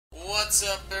What's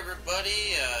up,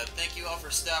 everybody? Thank you all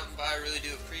for stopping by. I really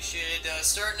do appreciate it.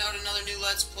 Starting out another new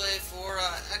Let's Play for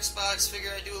Xbox. Figure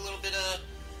I'd do a little bit of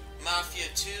Mafia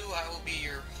 2. I will be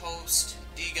your host,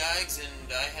 D-Geigs,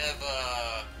 and I have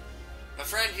my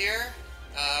friend here.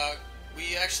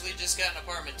 We actually just got an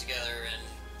apartment together, and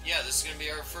yeah, this is going to be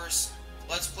our first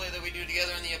Let's Play that we do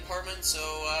together in the apartment, so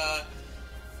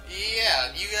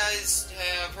yeah, you guys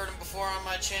have heard him before on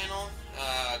my channel.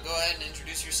 Go ahead and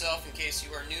introduce yourself in case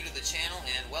you are new to the channel,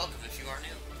 and welcome if you are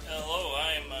new. Hello,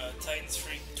 I'm Titans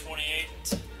Freak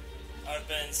 28. I've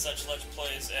been in such Let's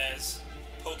Plays as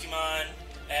Pokemon,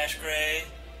 Ash Gray,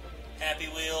 Happy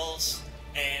Wheels,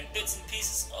 and bits and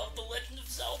pieces of The Legend of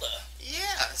Zelda.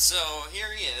 Yeah, so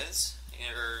here he is,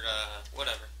 or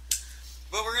whatever.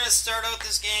 But we're gonna start out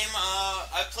this game.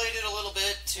 I played it a little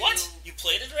bit to... What? You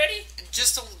played it already?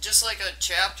 Just like a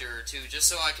chapter or two, just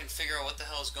so I can figure out what the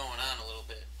hell's going on a little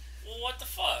bit. Well, what the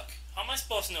fuck? How am I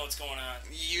supposed to know what's going on?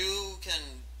 You can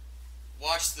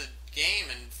watch the game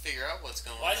and figure out what's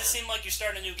going on. Why does it seem like you're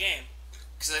starting a new game?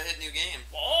 Because I hit new game.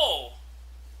 Oh!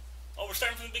 Oh, we're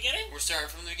starting from the beginning? We're starting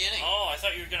from the beginning. Oh, I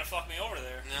thought you were gonna fuck me over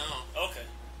there. No. Okay.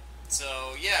 So,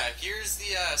 yeah, here's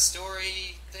the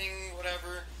story thing,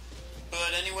 whatever.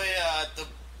 But anyway,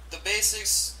 the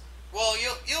basics... Well,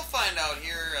 you'll find out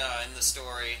here in the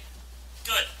story.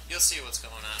 Good. You'll see what's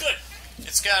going on. Good.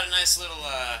 It's got a nice little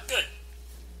Good.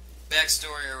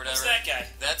 backstory or whatever. Who's that guy?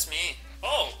 That's me.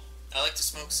 Oh. I like to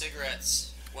smoke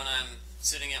cigarettes when I'm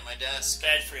sitting at my desk.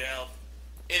 Bad for your health.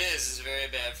 It is. It's very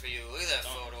bad for you. Look at that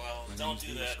photo, Alan. Don't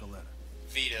do that.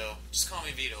 Vito. Just call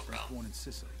me Vito, bro. Born in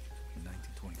Sicily in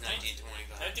 1925.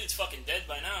 1925. That dude's fucking dead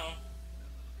by now.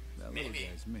 That Maybe. little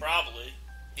guy's me. Probably.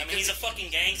 I mean, he's a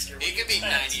fucking gangster. He could be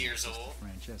 90 years old.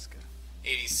 Francesca.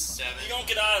 87. You don't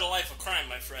get out of the life of crime,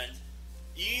 my friend.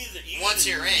 Once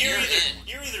you're in, you're in.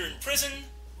 You're either in prison,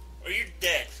 or you're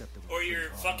dead, or you're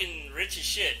fucking rich as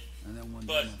shit. And then one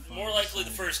But day my more father likely the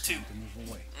decided first two. to move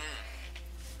away.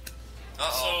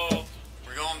 Uh-oh. So,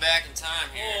 We're going back in time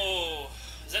here. oh,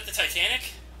 is that the Titanic?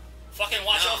 Fucking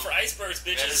watch No. out for icebergs,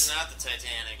 bitches. That is not the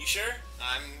Titanic. You sure?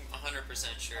 I'm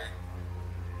 100% sure.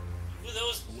 Who are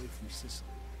those Away from Sicily.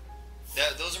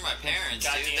 Those are my parents,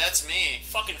 dude. Goddamn. That's me.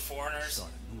 fucking foreigners? Start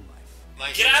a new life.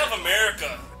 My Get ears out are of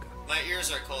America, My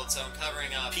ears are cold, so I'm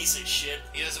covering up. piece of shit.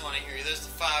 He doesn't want to hear you. There's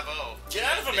the 5-0. Get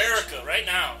out of America right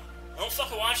now. I don't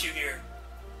fucking want you here.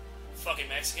 Fucking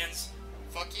Mexicans.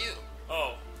 Fuck you.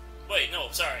 Oh. Wait, no,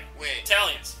 sorry. Wait.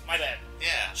 Italians. My bad.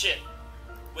 Yeah. Shit.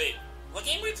 Wait, what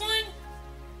game were we playing?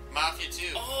 Mafia 2.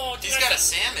 Oh, dude, He's got a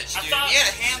sandwich, I dude. thought- He had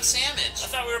a ham sandwich. I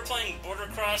thought we were playing Border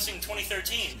Crossing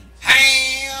 2013.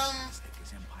 Ham Take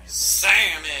his empire back.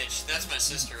 sandwich. That's my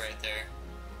sister right there.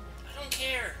 I don't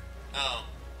care. Oh.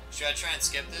 Should I try and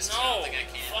skip this? 'Cause I No. don't think I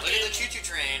can. Look at Fucking- the choo-choo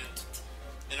train.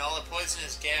 And all the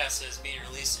poisonous gas is being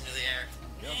released into the air.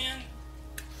 Man.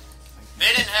 They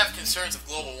didn't have concerns of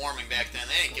global warming back then.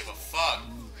 They didn't give a fuck.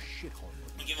 New shithole.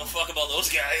 You give a fuck about those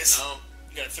guys. No.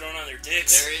 You got thrown on their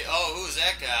dicks. Who's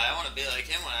that guy? I want to be like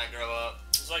him when I grow up.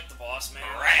 It was like the boss man.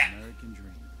 Rat. American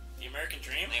dream. The American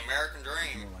Dream? The American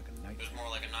Dream. More like a It was nightmare. more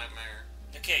like a nightmare.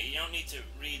 Okay, you don't need to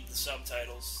read the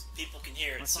subtitles. People can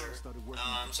hear My it, father sir. started working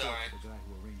I'm for sorry. the guy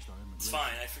who arranged our It's immigration.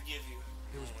 fine, I forgive you.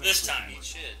 It was This back time. Eat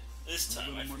shit. This The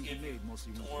time, I little money forgive he you. made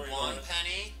mostly went Don't to worry the about One it.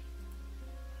 penny.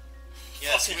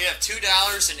 Yes, Fucking- we have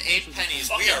 $2 and 8 pennies.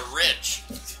 We Fucking- are rich.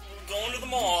 Going to the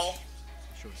mall.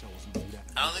 Sure as hell wasn't gonna do that.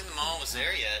 I don't think the mall was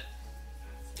there yet.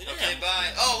 They didn't Okay, have-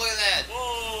 bye. Oh, look at that.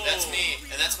 Whoa. That's me,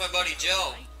 and that's my buddy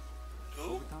Joe.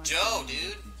 Who? Over time, Joe, we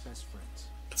dude. became best friends.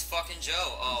 That's fucking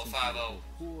Joe. Oh, Since we 5-0. were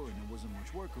poor and there wasn't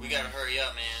much work We around, gotta hurry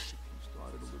up, man. we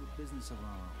started a little business of our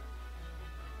own.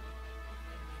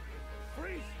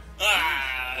 Freeze!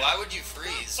 Ah. Why would you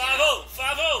freeze? 5-0.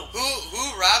 5-0.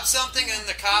 Who robbed something and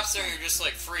the cops there? You're just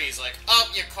like freeze, like, oh,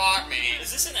 you caught me.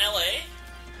 Is this in LA?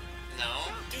 No.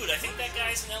 Dude, I think that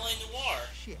guy's in LA Noir.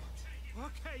 Shit.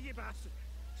 Okay, you bastard.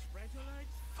 Spread your legs.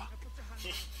 Put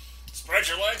your hands Spread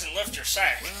your legs and lift your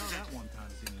sack. Well, that one time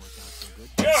didn't work out so good.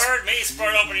 You heard me.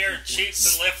 Spread open your cheeks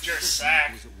and lift your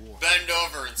sack. Was at war. Bend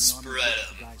over and The army spread was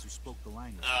the them. guys who spoke the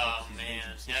language. Oh, These man.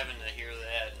 invasions. Having to hear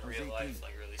that in I was real life, 18.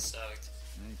 like, really sucked.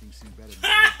 And anything seemed better than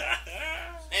that.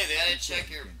 Hey, they gotta check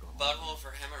your butthole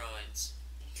for hemorrhoids.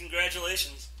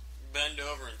 Congratulations. Bend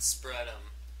over and spread them.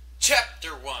 Chapter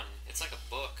 1. It's like a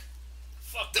book.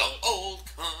 Fuck The those. old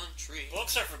country.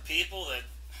 Books are for people that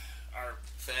are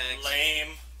Fags.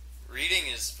 lame. Reading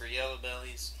is for yellow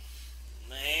bellies.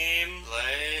 Lame.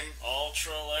 Lame.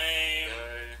 Ultra lame.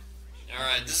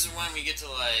 Alright, this is when we get to,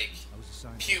 like, I was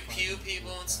assigned to pew the pew 500 people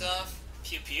and World stuff.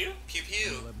 Pew pew. Pew War.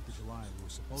 pew. 11th of July, we were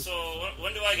supposed So, to-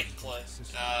 when do I get to play?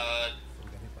 We got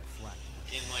hit by flak.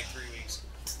 in like 3 weeks.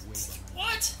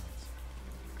 What?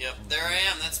 Yep, there I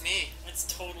am. That's me. That's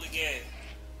totally gay.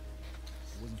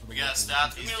 We gotta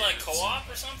stop these. You mean like dudes. co-op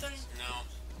or something? No,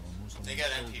 they got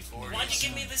MP40s. Why'd you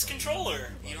give me this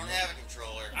controller? You don't have a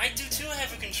controller. I do too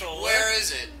have a controller. Where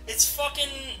is it? It's fucking...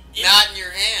 Not in your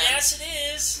hand. Yes, it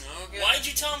is. Okay. Why'd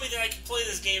you tell me that I could play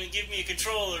this game and give me a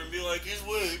controller and be like, here's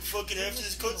what, fucking after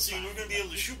this cutscene, we're gonna be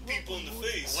able to shoot people in the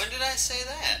face. When did I say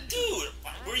that? Dude,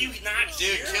 were you not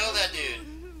Dude, here? kill that dude.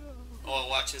 Oh,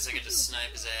 watch this. I get to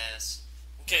snipe his ass.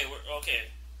 Okay, okay.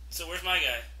 So where's my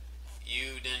guy?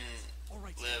 You didn't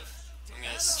live. I'm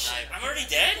gonna snipe I'm already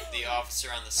dead? the officer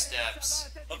on the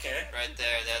steps. Okay. Right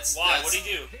there. That's Why? That's, What'd he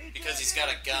do? Because he's got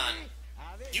a gun.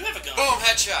 You have a gun. Boom!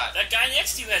 Headshot. That guy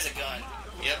next to you has a gun.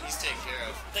 Yep, he's taken care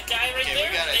of. The guy right Okay, there,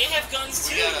 we gotta- they have guns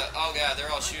too. We gotta. Oh god, they're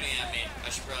all shooting at me. I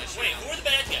should probably shoot Wait, them. who are the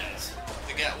bad guys?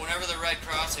 The guy, whenever the red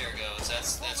crosshair goes,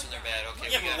 that's when they're bad. Okay.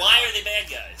 Yeah, we but gotta, why are they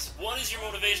bad guys? What is your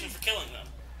motivation for killing them?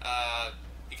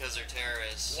 Because they're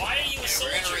terrorists. Why are you a Okay,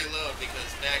 soldier? we're gonna reload because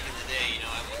back in the day, you know,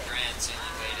 I'm a grant's the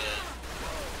only way to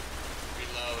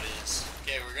reload is.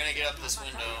 Okay, we're gonna get up this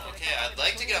window. Okay, I'd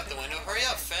like to get up the window. Hurry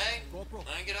up, Fag. Let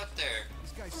me get up there.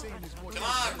 This guy's saying there's more. Come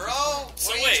on, bro.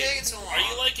 So Why are wait, you taking so long? are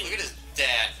you like in- Look at his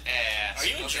dad ass. Are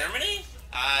you in Okay. Germany?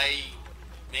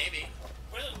 Maybe.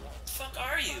 Where the fuck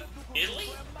are you?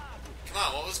 Italy? Come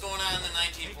on, what was going on in the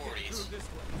 1940s?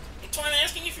 That's why I'm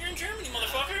asking if you're in Germany,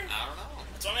 motherfucker. I don't know.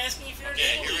 That's why I'm asking if you're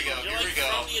Okay, in here Italy. we go, You're here like we go.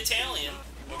 from the Italian.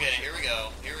 Okay, here we go.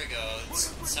 Here we go.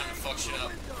 It's time to fuck shit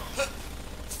up.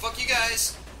 Fuck you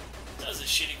guys. That was a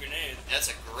shitty grenade. That's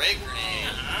a great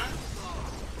grenade.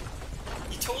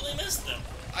 You totally missed them.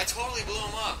 I totally blew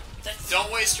him up. That's,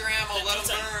 Don't waste your ammo. that Let dude's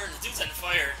him on- burn. The dude's on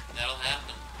fire. That'll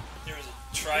happen. There was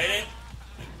a trident,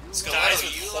 Stiletto, guys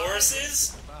with you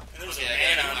horses, and there was Okay, a I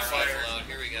man gotta on get my fire. rifle out.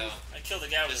 Here we go. I killed a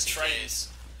guy with a Just in trident. case.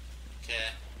 Okay.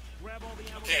 Grab all the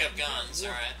ammo. Pick up guns.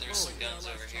 Alright, there's some guns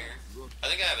over here. I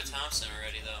think I have a Thompson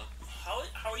already, though.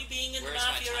 How are you being in Where's the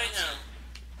my Mafia right now?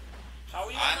 Thompson? How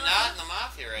are you I'm in not Mafia? in the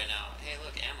Mafia right now. Hey,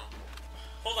 look, ammo.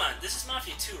 Hold on, this is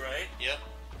Mafia 2, right? Yep.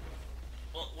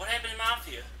 Well, what happened in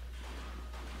Mafia?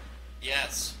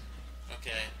 Yes.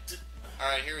 Okay. Did-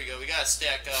 Alright, here we go. We gotta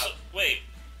stack So, up. wait,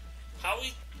 how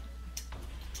we...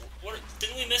 What,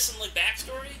 didn't we miss some, like,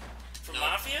 backstory from No.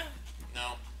 Mafia?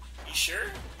 No, You sure?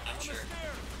 I'm sure.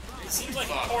 It seems like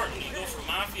Fuck. important. You go from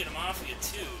Mafia to Mafia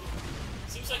 2.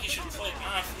 Seems like you should have played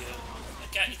Mafia.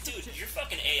 Like, God, dude, your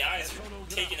fucking AIs are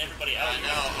taking everybody out. I of your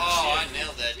know. fucking Oh, I shit.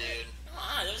 nailed that dude.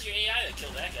 That was your AI that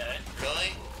killed that guy.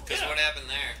 Really? Because Yeah. what happened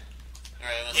there?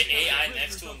 Alright, let's The see. AI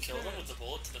next to him killed him with the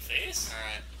bullet to the face?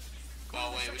 Alright.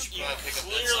 Oh, wait, we should You probably pick up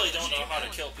that clearly don't know submachine how to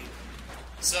gun. kill people.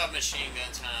 Submachine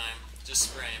gun time.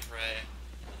 Just spray and pray.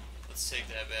 Let's take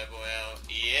that bad boy out.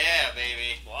 Yeah,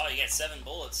 baby. Wow, you got 7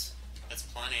 bullets. That's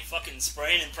plenty. Fucking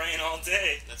spraying and praying all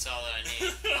day. That's all that I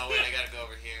need. Oh, wait, I gotta go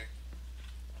over here.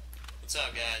 What's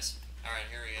up, guys? Alright,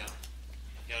 here we go.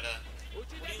 Gotta... What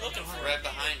are you looking for? Right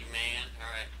behind you, man.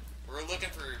 Alright. We're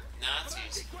looking for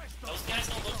Nazis. Those guys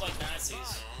don't look like Nazis.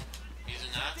 No. He's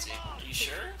a Nazi. Are you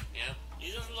sure? Yep.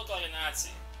 He doesn't look like a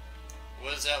Nazi.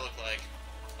 What does that look like?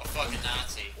 A fucking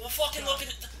Nazi. Well, fucking look at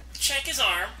it. Check his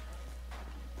arm.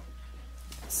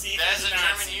 See if That's he's a a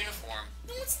German Nazi. uniform.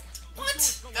 What?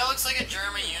 That looks like a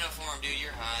German uniform, dude.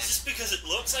 You're high. Just because it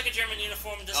looks like a German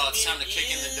uniform doesn't Oh, it's mean time to it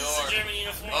kick in the is door. a German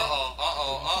uniform.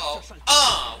 Uh-oh.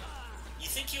 You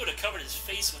think he would have covered his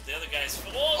face with the other guy's... Oh,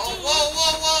 Oh, dude!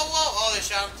 whoa. Oh, they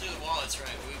shot him through the wall. That's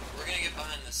right. We're gonna get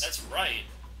behind this. That's right.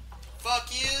 Fuck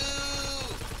you!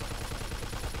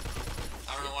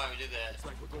 I don't know why we did that. Looks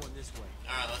like we're going this way.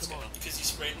 Alright, let's go. Because you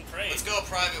sprayed and prayed. Let's go,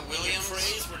 Private Williams.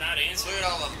 Praise, we're not answering. Look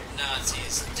at all them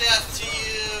Nazis. Death to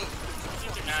you! I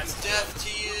think they're Nazis. Death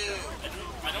to you!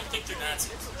 I don't think they're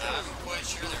Nazis. I'm quite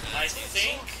sure they're I Nazis.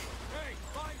 think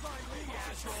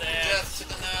that Death to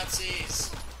the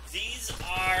Nazis!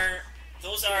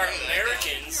 those are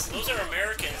Americans. Those are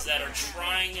Americans that are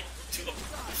trying to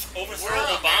overthrow We're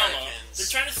Obama. Americans. They're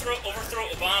trying to overthrow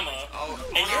Obama, Oh,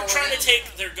 and you're trying to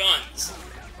take their guns.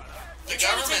 The You're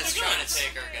trying to take government's their trying guns. to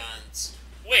take our guns.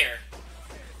 Where?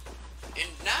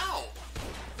 Now!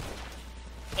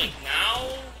 Like now,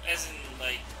 as in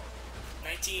like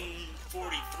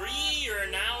 1943,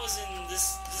 or now as in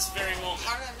this very moment?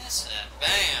 How did I miss that?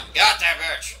 Bam! Got that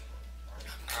bitch!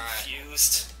 Alright.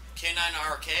 Confused.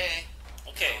 K9RK.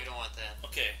 Okay. No, we don't want that.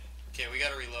 Okay. Okay, we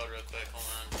gotta reload real quick. Hold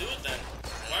on. Do it then.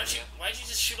 Why'd you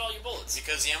just shoot all your bullets?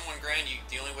 Because the M1 Grand,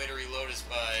 the only way to reload is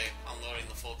by unloading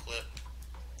the full clip.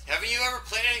 Haven't you ever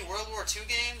played any World War II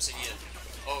games? And you,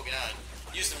 oh god,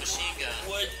 use the machine gun.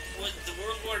 Would the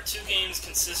World War II games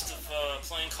consist of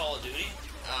playing Call of Duty?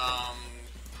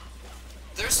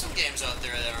 there's some games out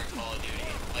there that aren't Call of Duty,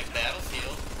 like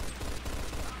Battlefield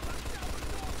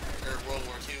or World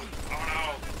War II. Oh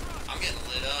no, I'm getting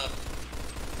lit up.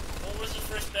 What was the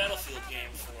first Battlefield game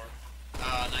for?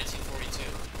 1942.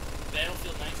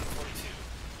 Battlefield 1942.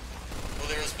 Well,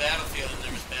 there was Battlefield and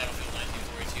there was Battlefield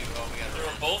 1942. Oh, we got. They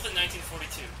were both in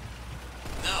 1942.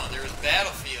 No, there was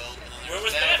Battlefield and then there Where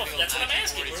was Battlefield? That's what I'm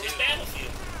asking. 1942. Where was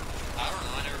Battlefield? I don't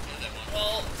know. I never played that one.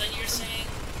 Well, then you're saying,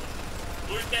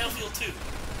 where's Battlefield 2?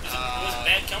 Was it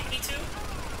Bad Company 2?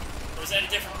 Or is that a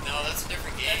different? No, that's a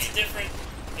different game. That's a different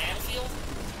Battlefield.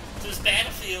 There's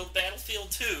Battlefield, Battlefield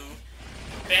 2,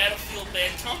 Battlefield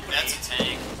Bad Company. That's a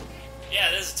tank. Yeah,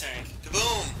 it is a tank.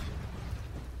 Kaboom!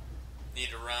 Need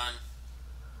to run.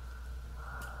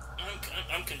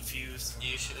 I'm confused.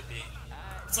 You should be.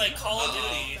 It's like Call of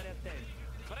Duty.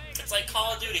 It's like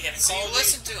Call of Duty. See,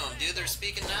 listen to them, dude. They're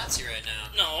speaking Nazi right now.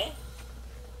 No.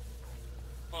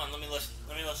 Hold on, let me listen.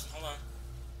 Hold on.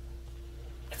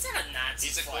 That's not a Nazi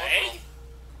He's a flag. corporal.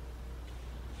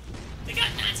 They got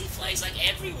Nazi flags like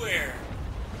everywhere.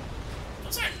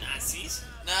 Those aren't Nazis.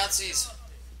 Nazis.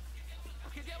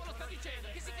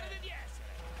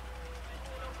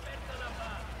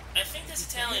 I think that's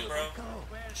Italian, bro.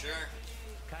 Sure.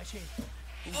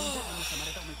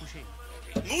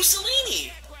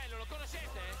 Mussolini!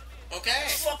 Okay.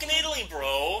 It's fucking Italy,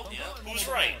 bro. Yep. Who's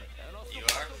right? You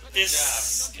are. Good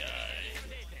This job. guy.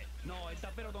 Nice.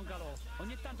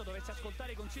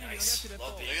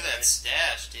 Love Look it. at that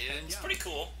stash, dude. It's pretty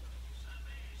cool.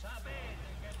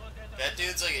 That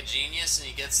dude's like a genius, and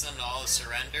he gets them to all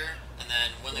surrender. And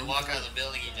then when they walk out of the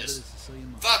building, he just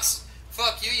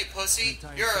fuck you, you pussy.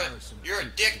 You're a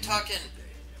dick tucking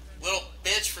little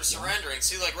bitch for surrendering.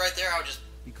 See, like right there, I would just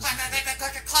clack, clack, clack,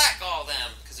 clack, clack, clack all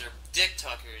them because they're dick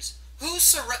tuckers. Who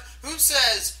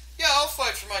says, yeah, I'll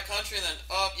fight for my country, and then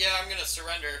yeah, I'm gonna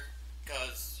surrender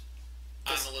because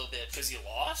I'm a little bitch. Because you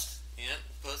lost? Yep,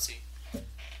 pussy.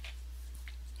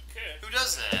 Okay. Who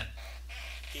does that?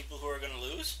 People who are gonna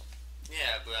lose?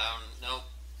 Yeah, but nope.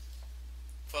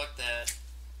 Fuck that.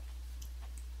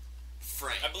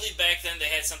 Frank. I believe back then they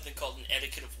had something called an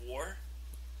etiquette of war.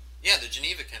 Yeah, the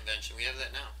Geneva Convention. We have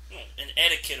that now. No, an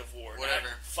etiquette of war. Whatever.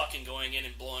 Not fucking going in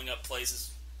and blowing up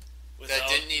places without That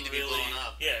didn't need to be really- blown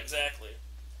up. Yeah, exactly.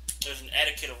 There's an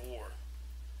etiquette of war.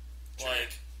 Sure.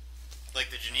 Like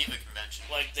the Geneva Convention.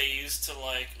 Like they used to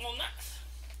not.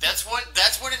 That's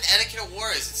what an etiquette of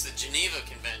war is. It's the Geneva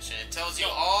Convention. It tells you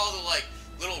all the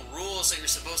little rules that you're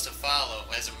supposed to follow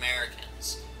as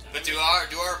Americans. But do our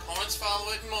opponents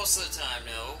follow it? Most of the time,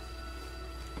 no.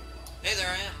 Hey, there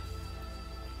I am.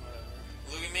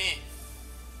 Whatever. Look at me.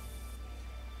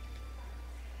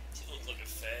 You look like a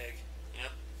fag.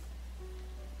 Yep.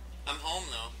 I'm home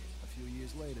though. A few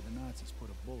years later, the Nazis put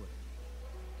a bullet in me.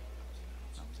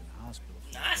 I was in the hospital.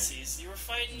 Nazis? You were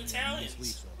fighting Italians.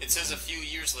 It says a few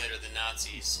years later, the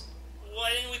Nazis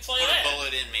Why didn't we play put that? a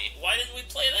bullet in me. Why didn't we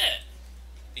play that?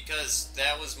 Because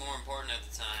that was more important at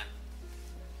the time.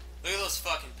 Look at those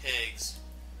fucking pigs.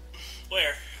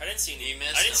 Where? I didn't see any. You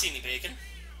missed I didn't them. see any bacon.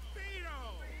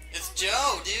 It's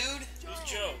Joe, dude. Who's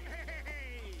Joe?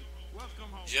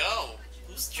 Welcome home. Joe.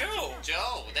 Who's Joe?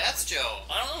 Joe. That's Joe.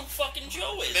 I don't know who fucking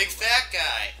Joe is. Big fat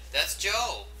guy. That's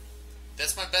Joe.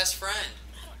 That's my best friend.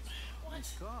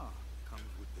 Nice car. Comes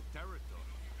with the territory.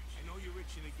 I know you're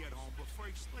itching to get home, but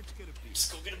first, let's get a beer.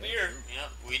 Just go get a beer. Yep,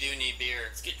 we do need beer.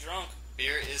 Let's get drunk.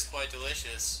 Beer is quite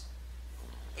delicious.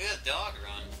 Look at that dog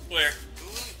run. Where?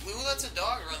 Who lets a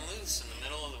dog run loose in the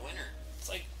middle of the winter? It's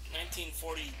like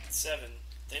 1947.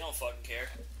 They don't fucking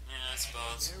care. Yeah, I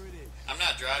suppose. There it is. I'm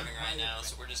not driving right now,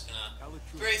 so we're just gonna... Tell the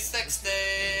truth. Great sex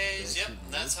days! Yep,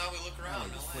 that's how we look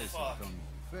around. No way. Fuck. Done me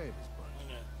favors, but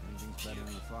anything's better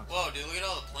than a fox. Whoa, dude, look at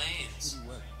all the planes. Pretty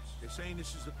wet. They're saying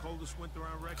this is the coldest winter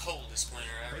on record. Coldest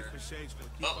winter ever. Paper says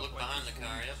gonna keep Oh, up look like behind this the for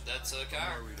car. weeks. Yep, that's a Don't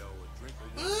car. worry, though, a drink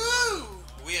will Woo!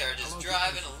 We are just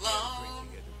driving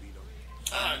along.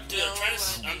 Dude,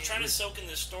 I'm trying to soak in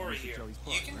this story here.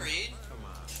 You can read.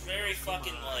 It's very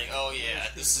fucking Oh yeah,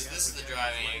 this is the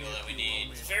driving angle that we need.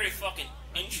 It's very fucking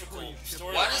integral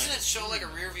story. Why doesn't it show like a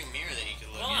rear view mirror that you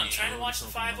can look Hold on, I'm at? trying to watch the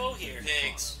 5-0 here.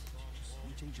 Pigs. Can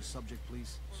you change the subject,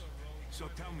 please? So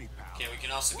tell me, pal. Okay, we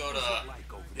can also go what was to it like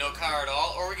over no there? car at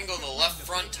all, or we can go to the left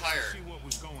front tire. See what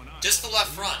was going on. Just the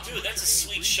left front. Dude, that's a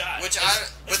sweet shot. Which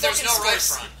That's but there's no fucking right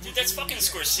Scors- front. Dude, that's fucking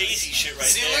Scorsese shit right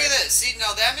See, there. look at this. See,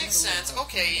 now that makes sense.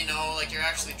 Okay, you know, like you're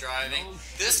actually driving.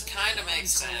 This kind of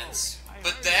makes sense.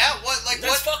 But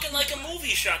That's fucking like a movie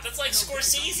shot. That's like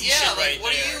Scorsese Yeah, shit like, right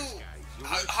what there. do you...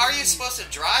 How are you supposed to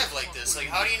drive like this? Like,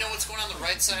 how do you know what's going on the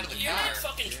right side of the You're car? not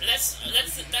fucking. That's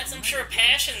I'm sure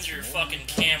passions your fucking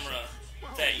camera.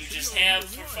 that you just have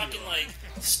for fucking, like,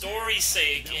 story's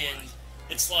sake, and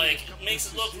it's like, it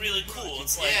makes it look really cool.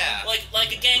 It's like,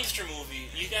 like a gangster movie.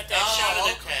 You got that shot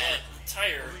of the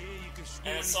tire,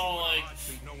 and it's all, like,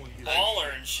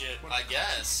 baller and shit. I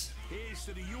guess.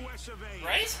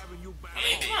 Right? I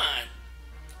mean, come on.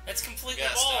 That's completely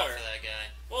Gotta baller. stop for that guy.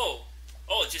 Whoa.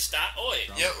 Oh, it just stopped? Oh, wait.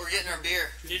 Yep, we're getting our beer.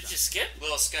 Did it just skip?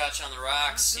 Little scotch on the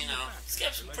rocks, you know. It's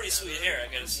got some pretty sweet hair,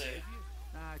 I gotta say.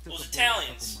 Those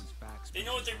Italians, they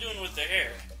know what they're doing with their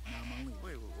hair.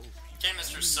 Okay,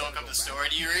 Mr. Soak up the story.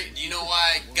 Do you know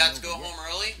why I got to go home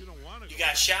early? You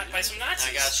got shot by some Nazis.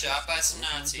 I got shot by some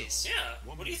Nazis. Yeah.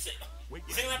 What do you think? You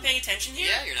think I'm not paying attention here?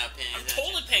 Yeah, you're not paying attention. I'm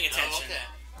totally paying attention. Oh,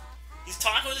 okay. He's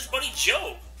talking with his buddy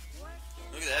Joe.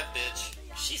 Look at that bitch.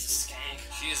 She's a skank.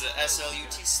 She is a SLUT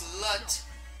slut.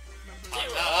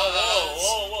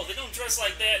 Whoa. They don't dress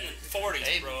like that in the 40s,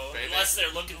 Hey, bro. baby. Unless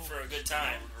they're looking for a good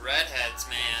time. Redheads,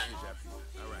 man.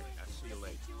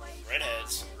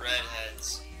 Redheads.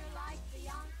 Redheads.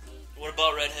 What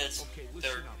about redheads?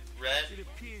 They're red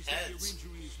heads.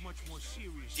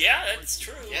 Yeah, that's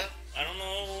true. Yep. I don't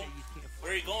know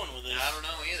where you're going with this. I don't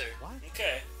know either.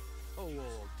 Okay. Oh,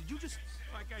 did you just...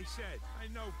 Like I said, I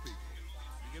know people.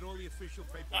 You get all the official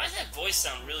papers. Why does that voice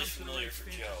sound really familiar for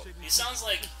Joe? He sounds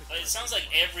like it sounds like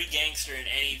every gangster in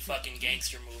any fucking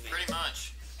gangster movie. Pretty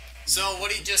much. So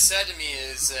what he just said to me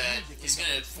is that he's going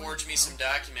to forge me some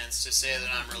documents to say that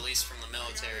I'm released from the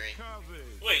military.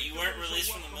 Wait, you weren't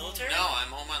released from the military? No,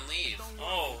 I'm home on leave.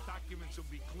 Oh.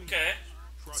 Okay.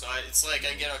 So it's like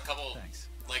I get a couple,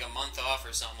 like a month off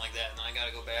or something like that, and then I got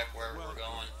to go back wherever we're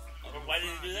going. Why did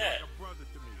you do that?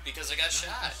 Because I got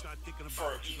shot.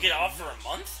 You get off for a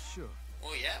month? Sure.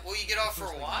 Well, yeah. Well, you get off for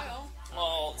a while.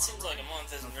 Well, it seems like a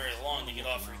month isn't very long to get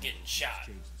off for getting shot.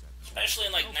 Especially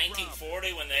in like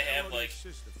 1940 when they have like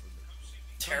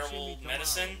terrible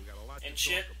medicine and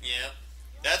shit. Yeah.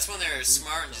 That's when they're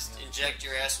smart and just inject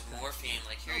your ass with morphine.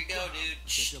 Like, here you go, dude.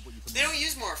 Shh. They don't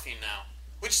use morphine now.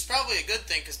 Which is probably a good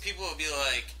thing, because people will be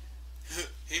like,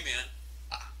 hey man,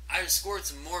 I scored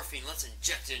some morphine, let's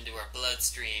inject it into our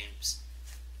bloodstreams.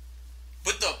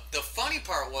 But the funny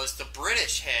part was the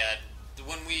British had,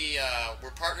 when we were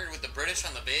partnered with the British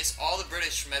on the base, all the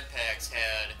British med packs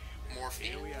had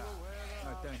morphine. All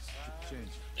right, thanks. Change.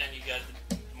 And you got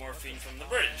the morphine from the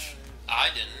British. I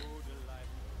didn't.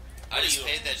 I What just are you,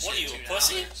 paid that shit what are you, a $2.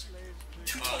 pussy?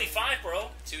 $2.25, bro.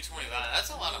 $2.25. That's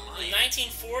a lot of money. In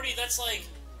 1940, that's like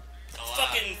A lot.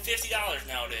 fucking $50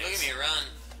 nowadays. Look at me run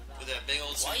with that big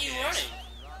old Why are suitcase. you running?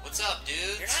 What's up,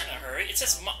 dudes? You're not in a hurry. It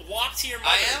says walk to your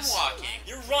I mother's. am walking.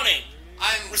 You're running.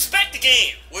 I'm. Respect the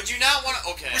game. Would you not want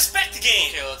to? Okay. Respect the game.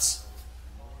 Okay, let's.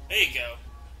 There you go.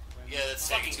 Yeah, that's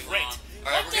taking Fucking too great. long.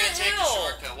 All right, What we're gonna the take the hell?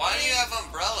 shortcut. Why do you have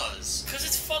umbrellas? Because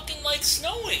it's fucking like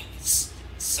snowing.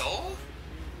 So?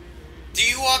 Do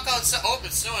you walk outside? Oh,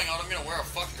 it's snowing out. I'm gonna wear a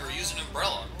fucking or use an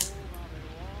umbrella.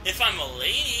 If I'm a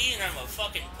lady and I'm a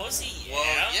fucking pussy, yeah.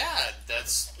 Well, yeah,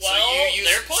 that's. Well, so you use,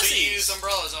 they're So you pussies. use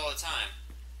umbrellas all the time.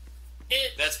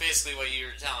 It. That's basically what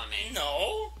you're telling me.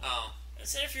 No. Oh. I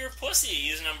said if you're a pussy,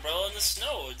 you use an umbrella in the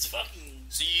snow. It's fucking.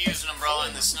 So you use an umbrella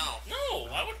in the snow? No.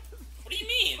 Why would? What do you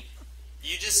mean?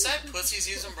 You just said pussies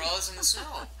use umbrellas in the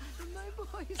snow.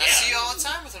 Yeah. I see you all the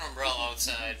time with an umbrella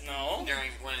outside. No. During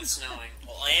when it's snowing.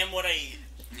 Well, I am what I eat.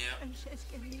 Yep.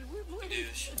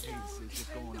 Douche. What's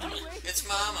going on? It's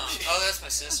Mama. Oh, that's my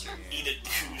sister. Eat a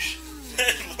douche.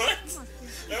 What?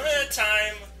 Remember that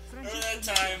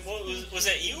time? What was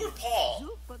that you or Paul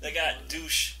that got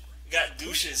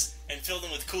douches and filled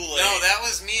them with Kool-Aid? No, that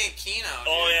was me and Keno.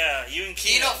 Oh dude. yeah, you and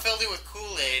Keno Keno. filled it with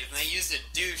Kool-Aid, and they used a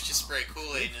douche to spray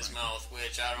Kool-Aid in his mouth,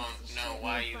 which I don't know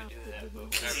why you would do that.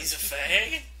 But Because whatever. he's a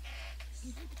fag.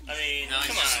 I mean, No, he's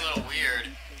come just on. a little weird.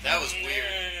 That was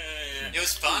weird. It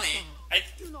was funny.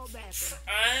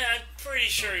 I'm pretty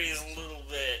sure he's a little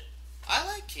bit. I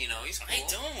like Keno. He's cool. I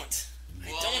don't.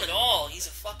 I Well- don't at all. He's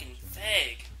a fucking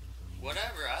fag.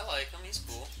 Whatever. I like him. He's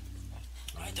cool.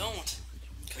 I don't.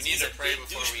 We need to pray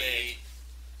before we eat.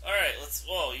 Alright, let's.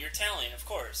 Whoa, you're Italian, of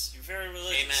course. You're very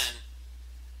religious. Amen.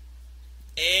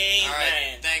 Amen. All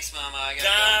right. Thanks, Mama. I gotta go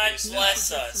God and do stuff.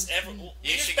 bless us.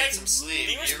 You should get some sleep.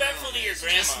 Be Your respectful room to your is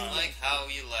grandma. Just like how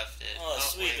you left it. Oh,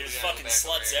 sweet. wait, There's we gotta fucking go back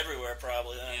over sluts here. everywhere,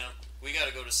 probably. Then. Yeah, we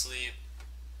gotta go to sleep.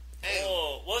 Hey,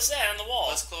 Oh, what's that on the wall?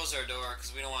 let's close our door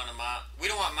because we don't want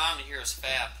Mom to hear us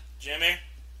fap. Jimmy?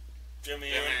 Jimmy,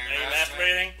 are you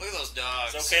masturbating? masturbating? Look at those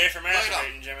dogs. It's okay for Look at 'em.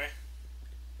 masturbating, Jimmy.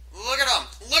 Look at them.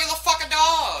 Look at the fucking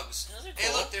dogs. Those are Hey,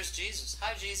 cool. look, there's Jesus.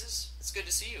 Hi, Jesus. It's good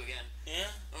to see you again.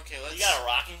 Yeah? Okay, let's. You got a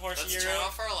rocking horse in let's your turn room?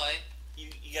 off our light. You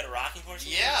got a rocking horse in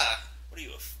your room? Yeah. What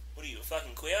are you, a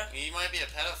fucking queer? You might be a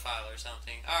pedophile or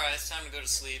something. All right, it's time to go to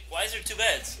sleep. Why is there two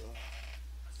beds?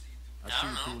 I'll I see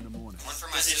don't you two know. in the morning. One for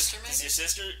my Does sister, your maybe?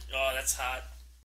 sister? Oh, that's hot.